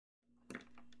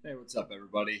Hey, what's up,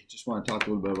 everybody? Just want to talk a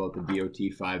little bit about the DOT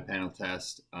 5-panel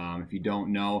test. If you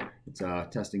don't know, it's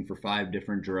testing for 5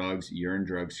 different drugs, urine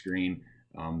drug screen.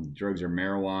 Drugs are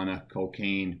marijuana,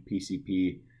 cocaine,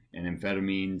 PCP, and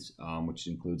amphetamines, which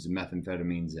includes the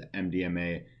methamphetamines, the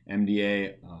MDMA,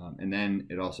 MDA, and then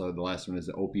the last one is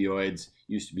the opioids.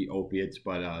 Used to be opiates,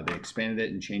 but they expanded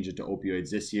it and changed it to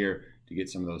opioids this year to get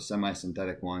some of those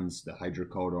semi-synthetic ones, the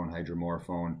hydrocodone,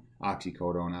 hydromorphone,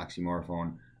 oxycodone,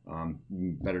 oxymorphone,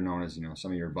 better known as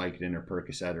some of your Vicodin or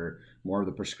Percocet or more of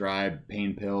the prescribed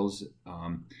pain pills.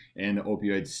 And the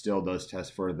opioids still does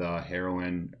test for the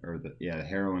heroin or the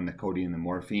heroin, the codeine, the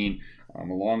morphine,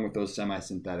 along with those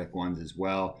semi-synthetic ones as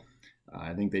well.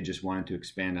 I think they just wanted to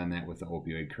expand on that with the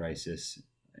opioid crisis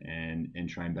and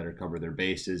try and better cover their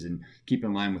bases and keep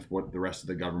in line with what the rest of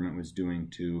the government was doing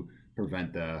to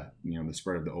prevent the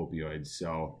spread of the opioids.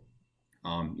 So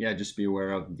just be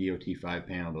aware of DOT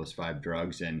 5-panel, those 5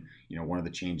 drugs, and one of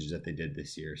the changes that they did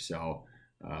this year. So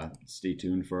stay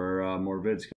tuned for more vids.